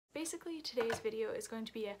basically today's video is going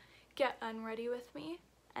to be a get unready with me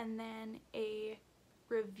and then a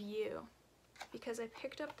review, because I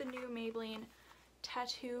picked up the new Maybelline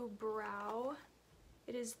Tattoo Brow.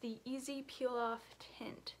 It is the Easy Peel Off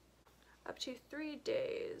Tint. Up to 3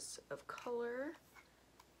 days of color.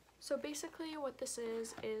 So basically what this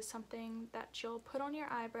is something that you'll put on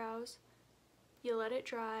your eyebrows, you let it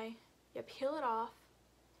dry, you peel it off,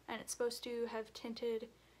 and it's supposed to have tinted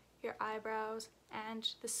your eyebrows and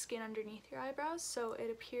the skin underneath your eyebrows, so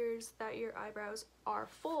it appears that your eyebrows are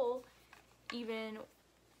full, even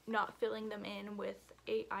not filling them in with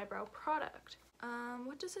a eyebrow product.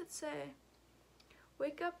 What does it say?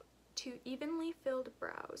 Wake up to evenly filled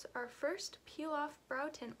brows. Our first peel off brow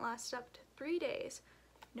tint lasts up to 3 days.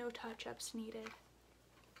 No touch-ups needed.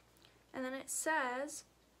 And then it says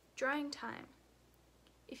drying time.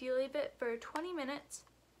 If you leave it for 20 minutes,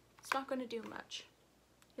 it's not going to do much.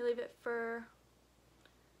 You leave it for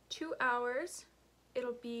 2 hours,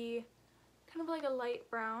 it'll be kind of like a light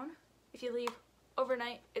brown. If you leave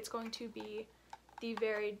overnight, it's going to be the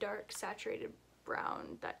very dark saturated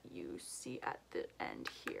brown that you see at the end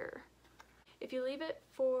here. If you leave it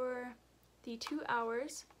for the 2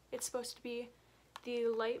 hours, it's supposed to be the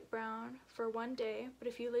light brown for 1 day, but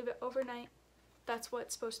if you leave it overnight, that's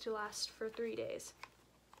what's supposed to last for 3 days.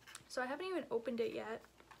 So I haven't even opened it yet.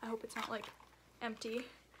 I hope it's not like empty.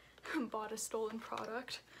 Bought a stolen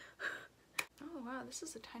product. Oh wow, this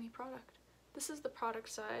is a tiny product. This is the product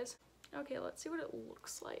size. Okay, let's see what it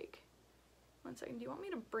looks like. 1 second, do you want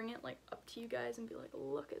me to bring it like up to you guys and be like,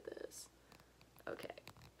 look at this? Okay,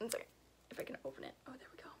 1 second, if I can open it. Oh, there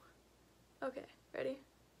we go. Okay, ready?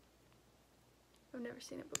 I've never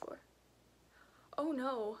seen it before. Oh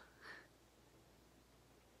no.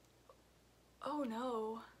 Oh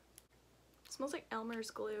no. It smells like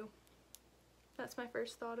Elmer's glue. That's my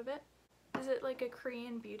first thought of it. Is it like a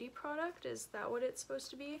Korean beauty product? Is that what it's supposed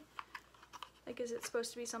to be? Like, is it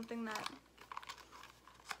supposed to be something that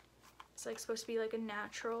it's like supposed to be like a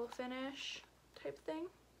natural finish type thing?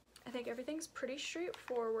 I think everything's pretty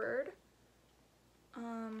straightforward.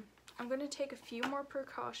 I'm gonna take a few more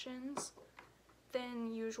precautions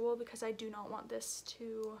than usual because I do not want this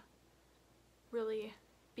to really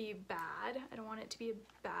be bad. I don't want it to be a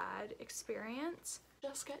bad experience.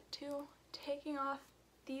 Just get to taking off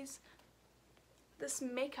this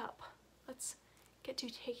makeup. Let's get to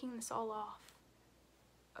taking this all off.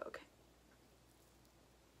 Okay.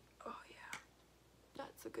 Oh yeah,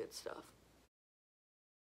 that's the good stuff.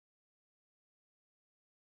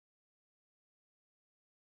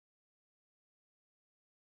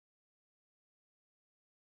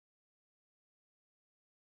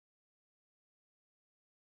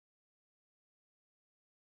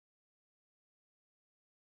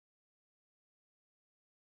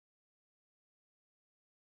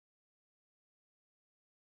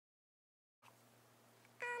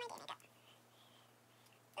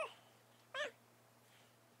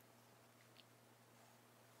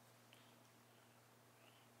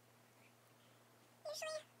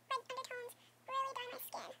 Usually red undertones really dye my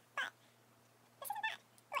skin, but this isn't bad.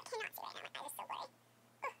 Oh, I cannot see right now, my eyes are so blurry.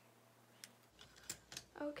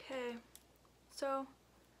 Okay, so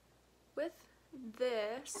with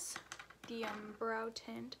this, the brow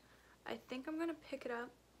tint, I think I'm gonna pick it up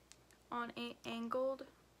on a angled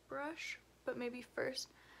brush, but maybe first,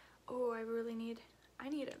 oh, I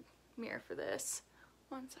need a mirror for this.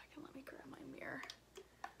 1 second, let me grab my mirror.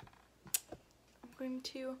 I'm going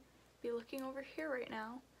to be looking over here right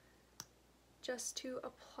now just to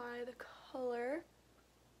apply the color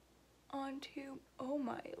onto, oh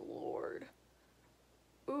my lord.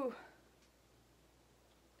 Ooh.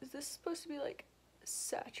 Is this supposed to be like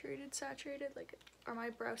saturated? Like, are my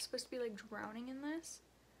brows supposed to be like drowning in this?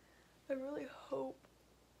 I really hope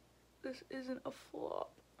this isn't a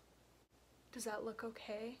flop. Does that look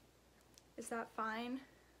okay? Is that fine?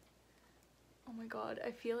 Oh my god,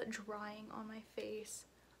 I feel it drying on my face.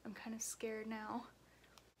 I'm kind of scared now.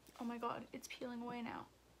 Oh my god, it's peeling away now.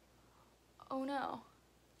 Oh no.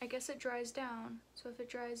 I guess it dries down. So if it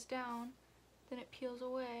dries down, then it peels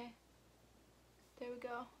away. There we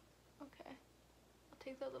go. Okay. I'll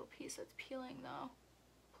take that little piece that's peeling though.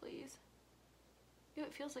 Please. Ew,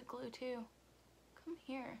 it feels like glue too. Come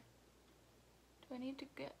here. Do I need to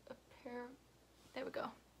get a pair? There we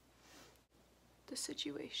go. The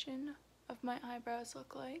situation of my eyebrows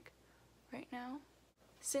look like right now.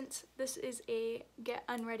 Since this is a get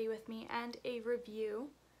unready with me and a review,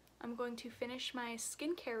 I'm going to finish my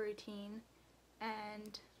skincare routine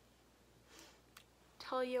and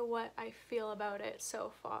tell you what I feel about it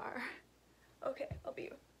so far. Okay, I'll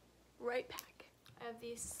be right back. I have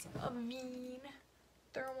these mean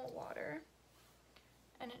thermal water,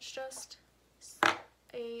 and it's just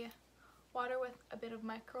a water with a bit of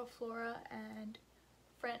microflora and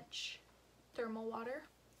French thermal water.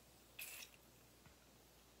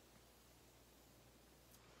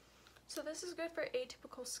 So this is good for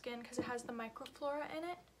atypical skin because it has the microflora in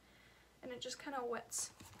it, and it just kind of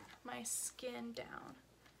wets my skin down.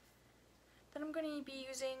 Then I'm going to be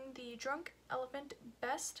using the Drunk Elephant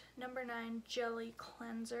Best No. 9 Jelly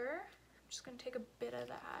Cleanser. I'm just going to take a bit of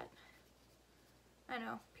that. I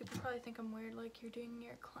know, people probably think I'm weird, like you're doing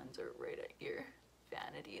your cleanser right at your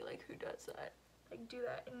vanity, like who does that? Like do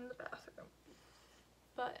that in the bathroom.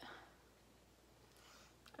 But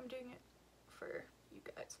I'm doing it for you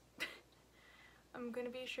guys. I'm going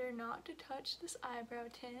to be sure not to touch this eyebrow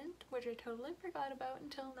tint, which I totally forgot about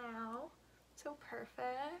until now. So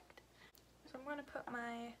perfect. So I'm going to put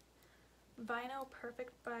my Vinyl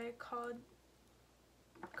Perfect by Caudalie.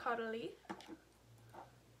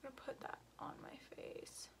 I'm going to put that on my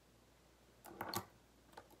face.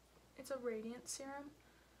 It's a radiant serum,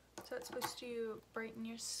 so it's supposed to brighten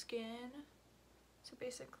your skin. So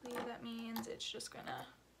basically that means it's just going to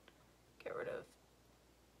get rid of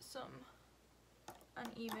some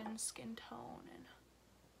uneven skin tone and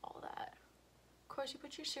all that. Of course, you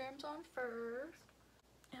put your serums on first.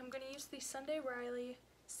 And I'm going to use the Sunday Riley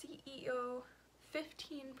CEO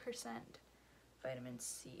 15% vitamin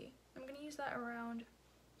C. I'm going to use that around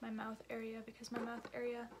my mouth area because my mouth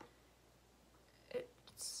area,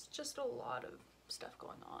 it's just a lot of stuff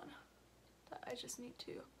going on that I just need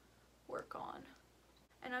to work on.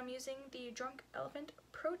 And I'm using the Drunk Elephant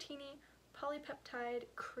Proteiny Polypeptide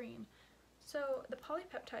Cream. So the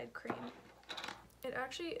polypeptide cream, it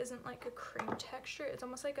actually isn't like a cream texture, it's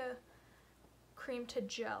almost like a cream to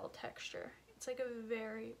gel texture. It's like a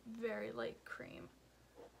very, very light cream,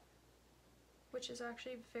 which is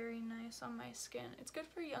actually very nice on my skin. It's good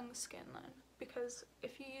for young skin then, because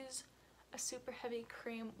if you use a super heavy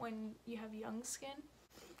cream when you have young skin,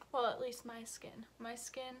 well, at least my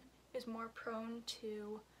skin is more prone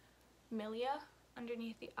to milia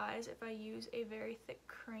underneath the eyes if I use a very thick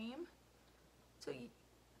cream. So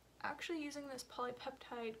actually using this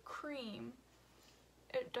polypeptide cream,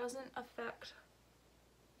 it doesn't affect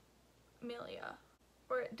milia,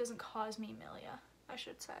 or it doesn't cause me milia, I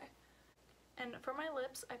should say. And for my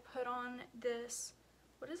lips, I put on this,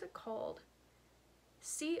 what is it called?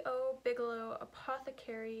 C.O. Bigelow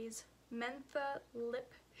Apothecaries Mentha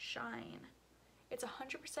Lip Shine. It's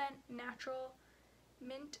 100% natural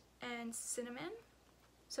mint and cinnamon.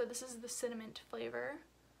 So this is the cinnamon flavor.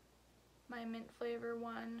 My mint flavor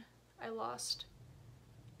one I lost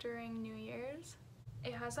during New Year's.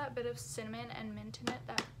 It has that bit of cinnamon and mint in it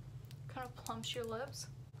that kind of plumps your lips.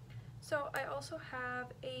 So I also have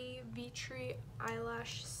a Vitry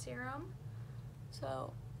eyelash serum.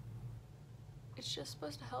 So it's just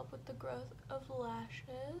supposed to help with the growth of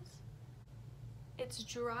lashes. It's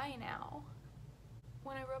dry now.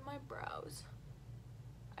 When I rub my brows,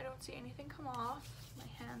 I don't see anything come off.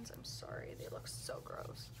 My hands, I'm sorry, they look so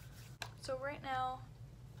gross. So right now,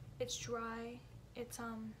 it's dry. It's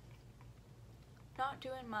not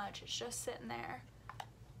doing much. It's just sitting there.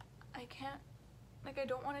 I can't, like, I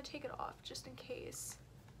don't want to take it off just in case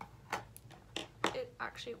it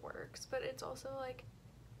actually works, but it's also like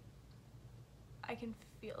I can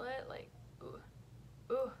feel it, like,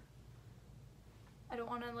 ooh. I don't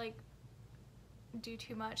want to like do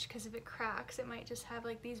too much because if it cracks, it might just have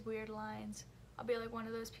like these weird lines. I'll be like one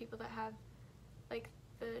of those people that have like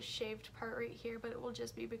the shaved part right here, but it will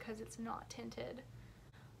just be because it's not tinted.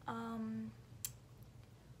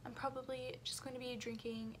 I'm probably just going to be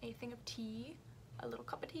drinking a thing of tea, a little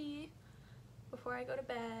cup of tea, before I go to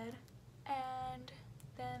bed, and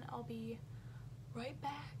then I'll be right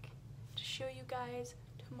back to show you guys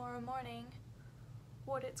tomorrow morning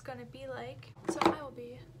what it's gonna be like. So I will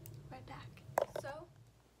be right back. So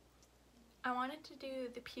I wanted to do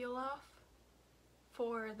the peel off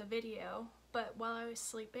for the video, but while I was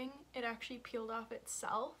sleeping it actually peeled off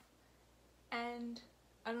itself, and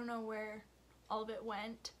I don't know where all of it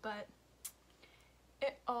went, but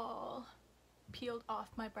it all peeled off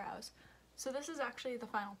my brows. So this is actually the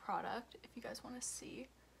final product if you guys want to see.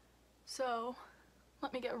 So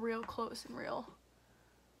let me get real close and real.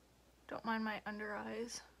 Don't mind my under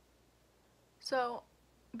eyes. So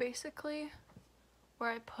basically where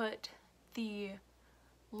I put the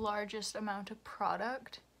largest amount of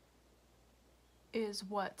product is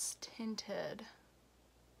what's tinted.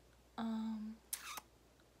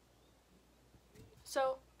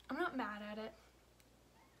 So I'm not mad at it.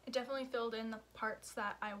 It definitely filled in the parts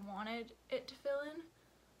that I wanted it to fill in,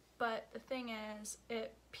 but the thing is,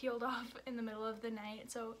 it peeled off in the middle of the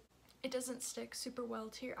night, so it doesn't stick super well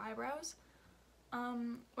to your eyebrows.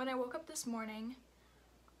 When I woke up this morning,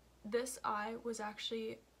 this eye was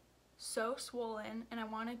actually so swollen, and I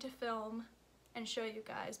wanted to film and show you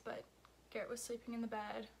guys, but Garrett was sleeping in the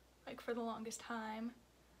bed like for the longest time,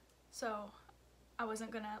 so I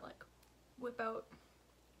wasn't gonna like whip out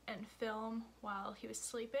and film while he was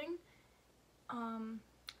sleeping.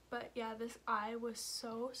 But yeah, this eye was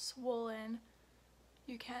so swollen.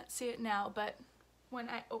 You can't see it now, but when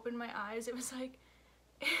I opened my eyes, it was like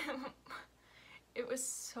it was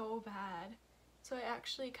so bad. So I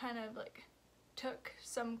actually kind of like took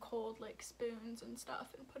some cold like spoons and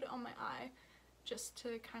stuff and put it on my eye just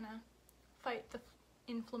to kind of fight the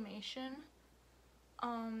inflammation.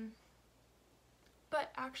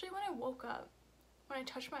 But actually when I woke up, when I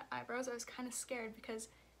touched my eyebrows, I was kind of scared because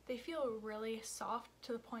they feel really soft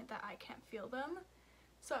to the point that I can't feel them.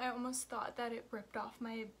 So I almost thought that it ripped off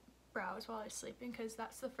my brows while I was sleeping, because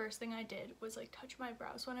that's the first thing I did was like touch my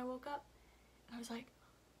brows when I woke up. And I was like,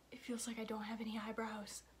 it feels like I don't have any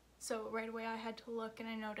eyebrows. So right away I had to look, and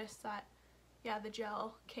I noticed that, yeah, the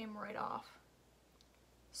gel came right off.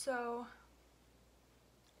 So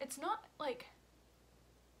it's not like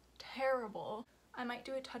terrible. I might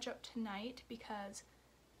do a touch-up tonight because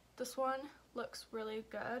this one looks really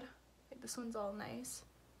good. Like, this one's all nice.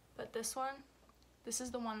 But this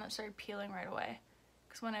is the one that started peeling right away.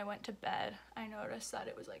 Because when I went to bed, I noticed that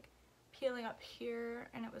it was like peeling up here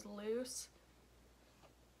and it was loose.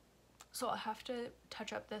 So I'll have to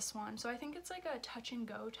touch up this one. So I think it's like a touch and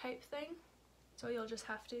go type thing. So you'll just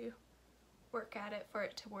have to work at it for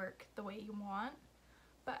it to work the way you want.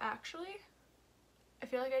 But actually, I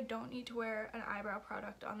feel like I don't need to wear an eyebrow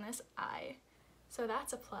product on this eye. So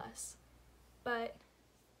that's a plus. But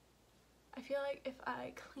I feel like if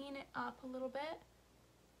I clean it up a little bit,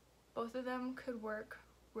 both of them could work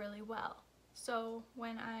really well. So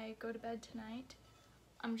when I go to bed tonight,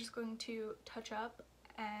 I'm just going to touch up,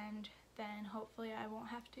 and then hopefully I won't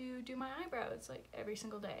have to do my eyebrows like every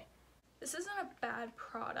single day. This isn't a bad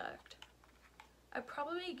product. I'd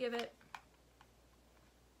probably give it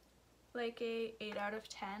like a 8 out of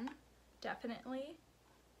 10, definitely.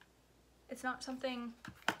 It's not something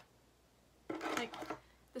like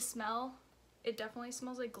the smell, it definitely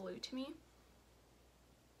smells like glue to me.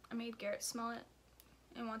 I made Garrett smell it,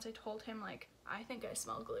 and once I told him like, I think I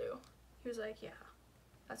smell glue, he was like, yeah,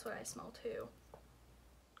 that's what I smell too.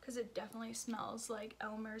 Because it definitely smells like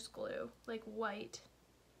Elmer's glue, like white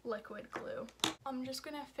liquid glue. I'm just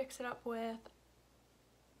gonna fix it up with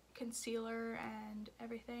concealer and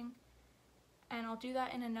everything, and I'll do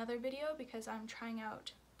that in another video because I'm trying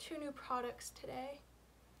out 2 new products today,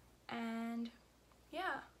 and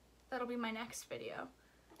yeah, that'll be my next video.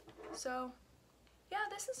 So yeah,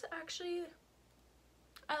 this is actually,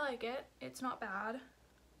 I like it. It's not bad.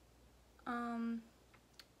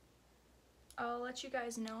 I'll let you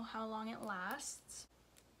guys know how long it lasts.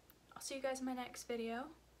 I'll see you guys in my next video.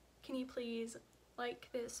 Can you please like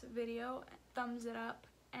this video, thumbs it up,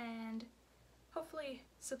 and hopefully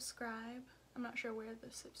subscribe. I'm not sure where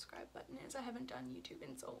the subscribe button is. I haven't done YouTube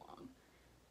in so long.